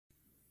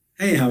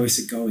Hey, how is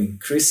it going?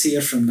 Chris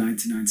here from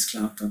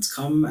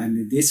 99scloud.com, and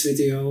in this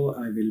video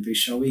I will be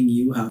showing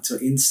you how to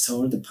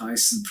install the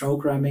Python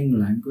programming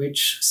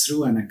language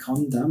through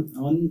Anaconda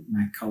on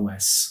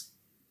macOS.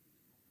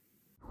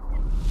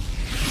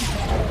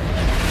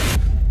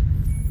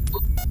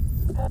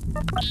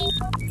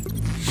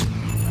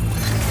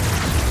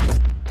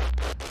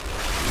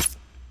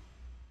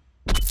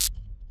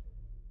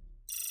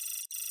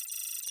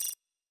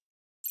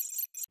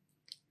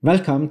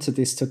 Welcome to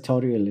this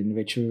tutorial in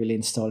which we will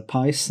install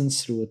Python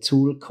through a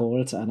tool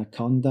called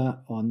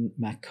Anaconda on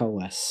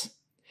macOS.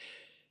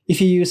 If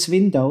you use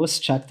Windows,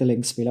 check the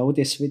links below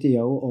this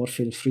video or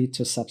feel free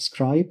to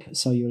subscribe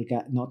so you'll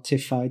get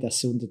notified as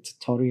soon as the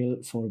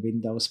tutorial for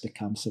Windows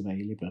becomes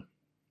available.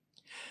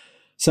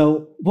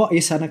 So what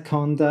is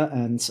Anaconda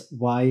and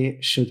why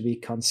should we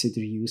consider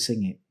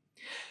using it?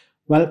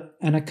 Well,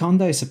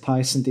 Anaconda is a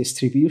Python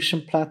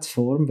distribution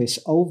platform with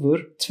over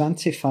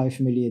 25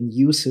 million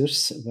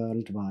users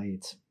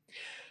worldwide.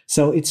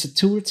 So it's a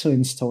tool to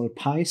install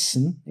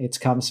Python. It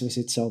comes with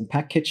its own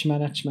package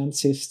management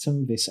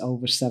system with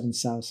over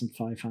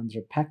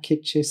 7,500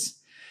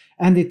 packages.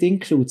 And it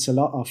includes a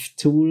lot of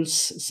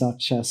tools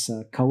such as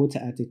code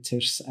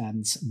editors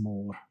and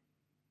more.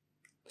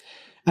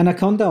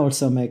 Anaconda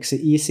also makes it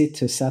easy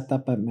to set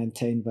up and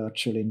maintain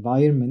virtual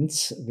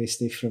environments with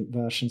different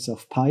versions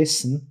of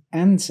Python,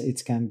 and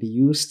it can be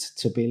used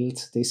to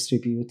build,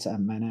 distribute,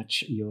 and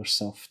manage your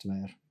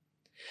software.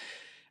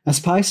 As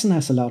Python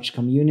has a large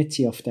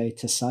community of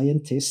data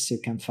scientists, you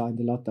can find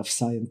a lot of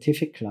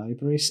scientific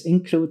libraries,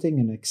 including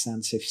an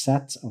extensive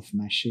set of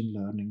machine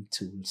learning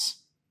tools.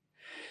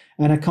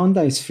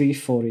 Anaconda is free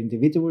for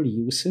individual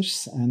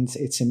users, and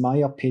it's, in my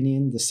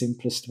opinion, the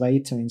simplest way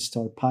to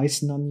install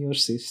Python on your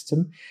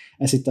system,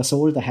 as it does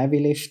all the heavy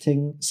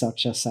lifting,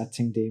 such as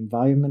setting the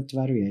environment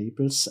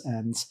variables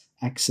and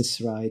access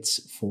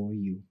rights for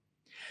you.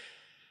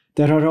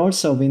 There are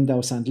also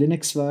Windows and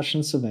Linux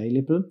versions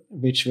available,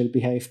 which will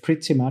behave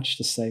pretty much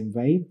the same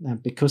way,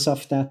 and because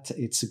of that,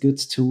 it's a good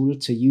tool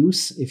to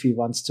use if you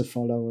want to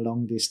follow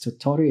along these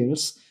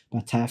tutorials,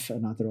 but have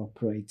another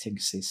operating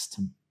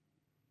system.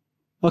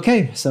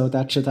 Okay, so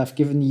that should have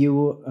given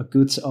you a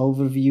good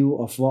overview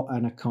of what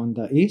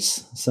Anaconda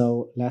is.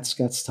 So let's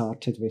get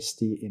started with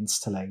the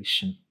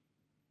installation.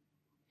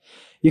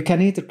 You can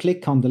either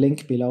click on the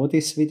link below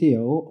this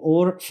video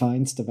or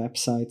find the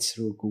website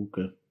through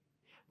Google.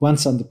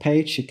 Once on the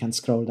page, you can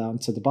scroll down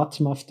to the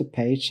bottom of the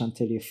page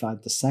until you find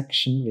the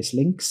section with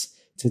links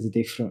to the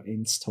different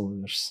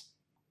installers.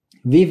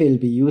 We will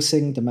be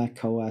using the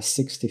macOS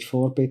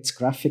 64-bit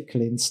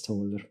graphical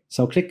installer,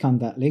 so click on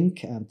that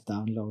link and the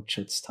download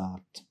should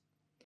start.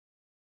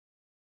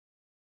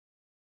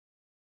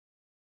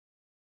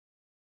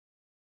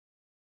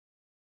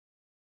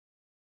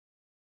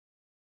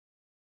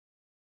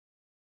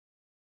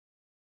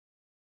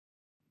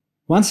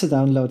 Once the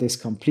download is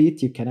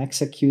complete, you can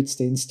execute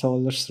the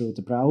installer through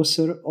the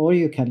browser, or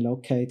you can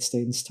locate the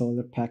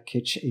installer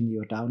package in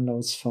your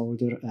downloads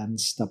folder and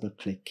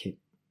double-click it.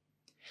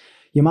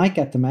 You might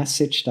get a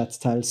message that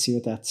tells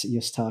you that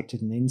you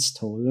started an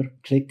installer.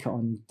 Click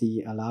on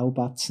the Allow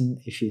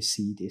button if you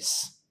see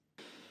this.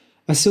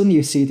 As soon as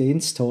you see the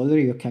installer,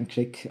 you can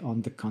click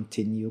on the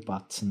Continue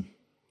button.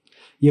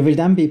 You will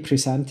then be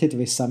presented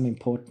with some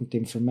important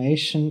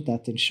information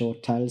that in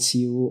short tells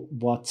you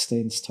what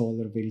the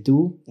installer will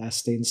do,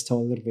 as the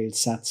installer will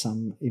set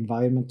some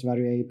environment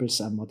variables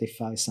and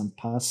modify some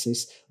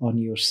passes on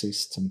your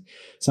system.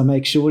 So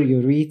make sure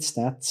you read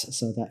that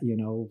so that you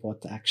know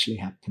what actually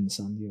happens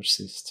on your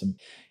system.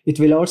 It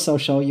will also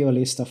show you a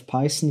list of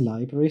Python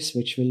libraries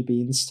which will be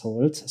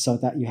installed so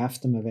that you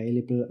have them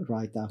available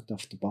right out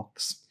of the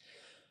box.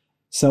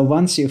 So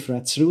once you've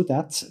read through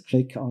that,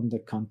 click on the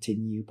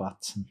Continue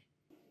button.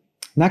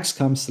 Next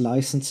comes the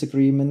license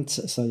agreement,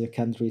 so you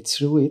can read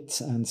through it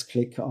and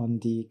click on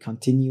the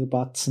Continue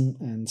button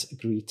and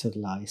agree to the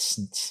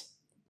license.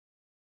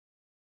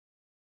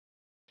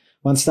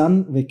 Once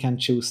done, we can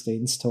choose the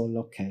install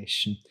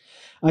location.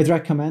 I'd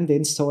recommend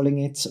installing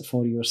it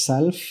for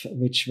yourself,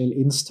 which will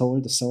install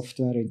the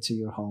software into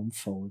your home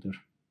folder.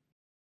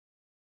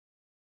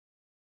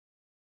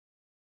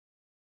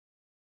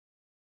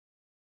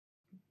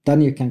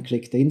 Then you can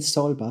click the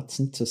Install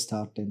button to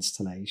start the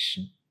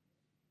installation.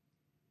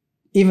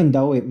 Even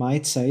though it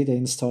might say the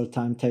install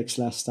time takes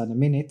less than a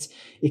minute,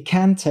 it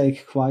can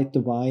take quite a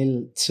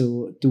while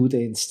to do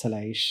the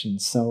installation,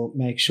 so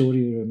make sure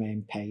you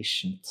remain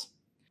patient.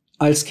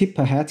 I'll skip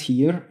ahead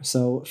here,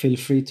 so feel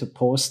free to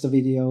pause the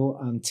video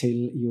until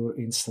your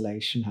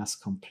installation has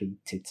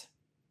completed.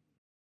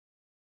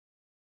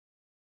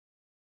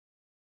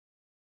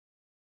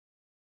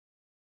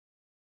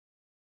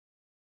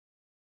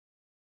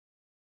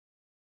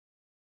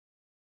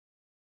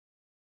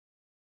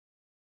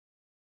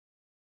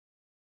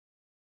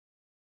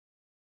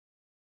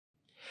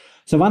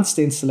 So once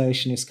the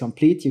installation is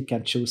complete, you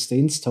can choose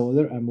the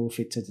installer and move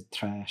it to the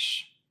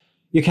trash.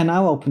 You can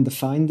now open the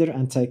Finder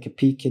and take a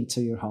peek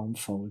into your home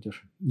folder.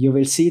 You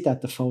will see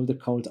that the folder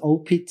called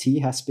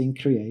OPT has been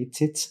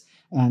created,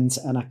 and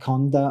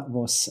Anaconda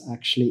was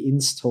actually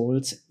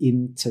installed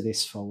into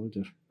this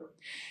folder.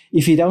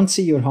 If you don't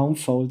see your home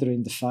folder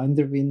in the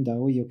Finder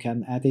window, you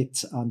can add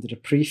it under the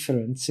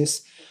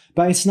Preferences,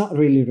 but it's not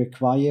really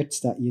required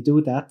that you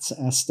do that,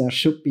 as there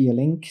should be a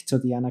link to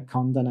the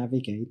Anaconda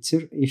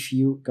Navigator if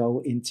you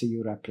go into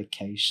your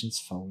Applications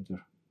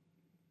folder.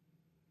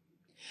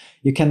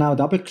 You can now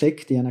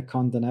double-click the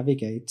Anaconda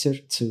Navigator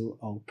to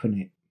open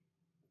it.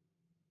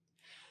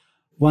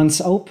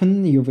 Once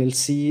open, you will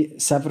see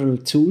several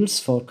tools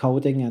for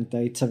coding and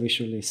data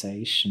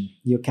visualization.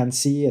 You can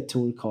see a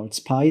tool called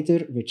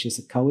Spider, which is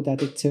a code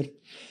editor,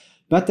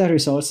 but there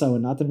is also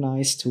another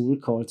nice tool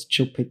called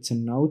Jupyter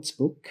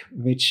Notebook,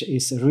 which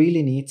is a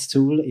really neat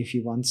tool if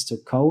you want to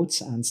code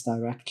and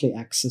directly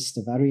access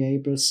the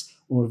variables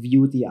or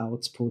view the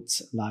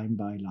output line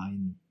by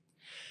line.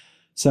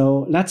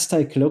 So let's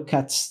take a look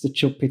at the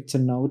Jupyter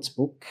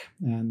Notebook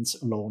and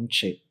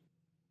launch it.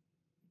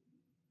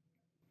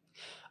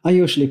 I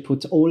usually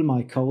put all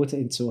my code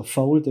into a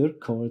folder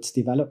called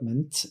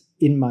Development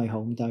in my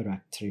home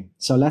directory.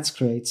 So let's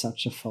create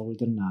such a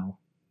folder now.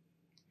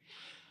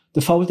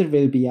 The folder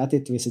will be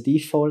added with a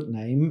default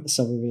name,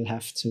 so we will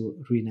have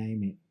to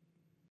rename it.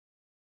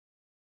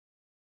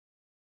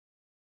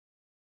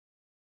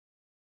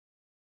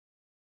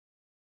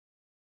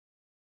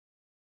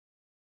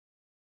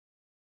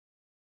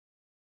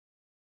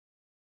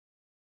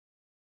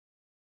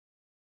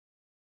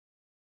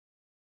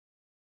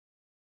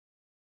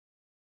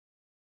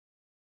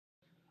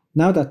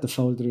 Now that the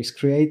folder is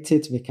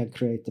created, we can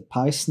create a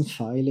Python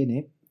file in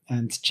it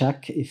and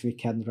check if we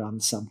can run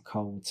some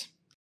code.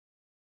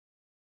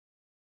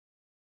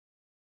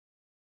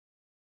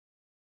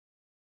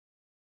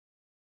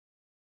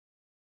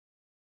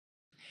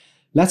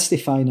 Let's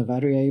define a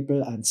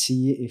variable and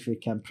see if we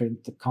can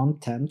print the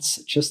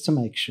contents just to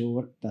make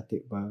sure that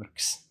it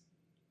works.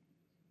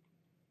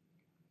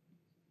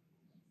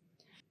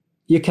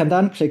 You can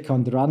then click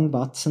on the Run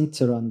button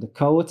to run the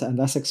code, and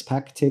as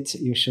expected,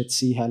 you should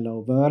see Hello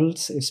World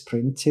is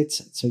printed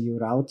to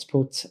your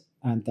output,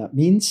 and that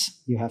means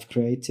you have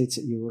created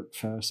your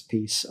first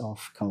piece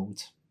of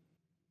code.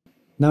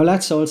 Now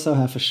let's also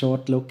have a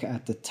short look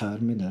at the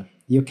terminal.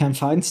 You can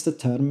find the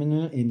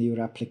terminal in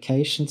your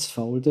Applications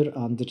folder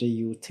under the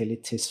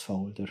Utilities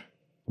folder.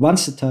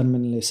 Once the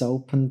terminal is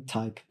open,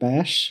 type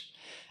bash.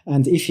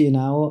 And if you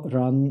now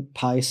run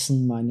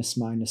Python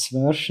 ----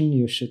 version,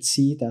 you should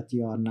see that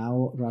you are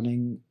now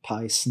running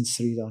Python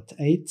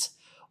 3.8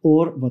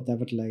 or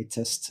whatever the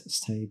latest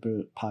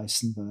stable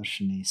Python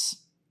version is.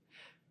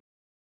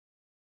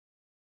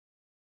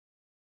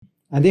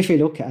 And if we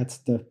look at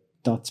the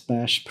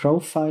 .bash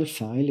profile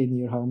file in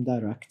your home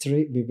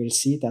directory, we will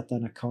see that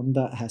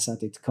Anaconda has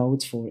added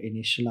code for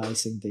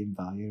initializing the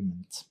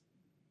environment.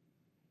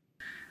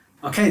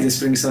 Okay, this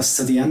brings us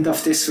to the end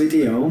of this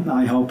video.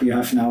 I hope you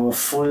have now a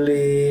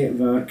fully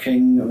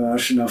working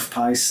version of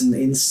Python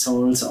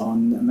installed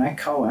on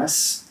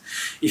macOS.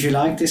 If you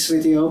like this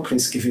video,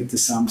 please give it a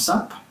thumbs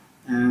up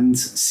and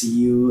see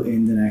you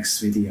in the next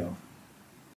video.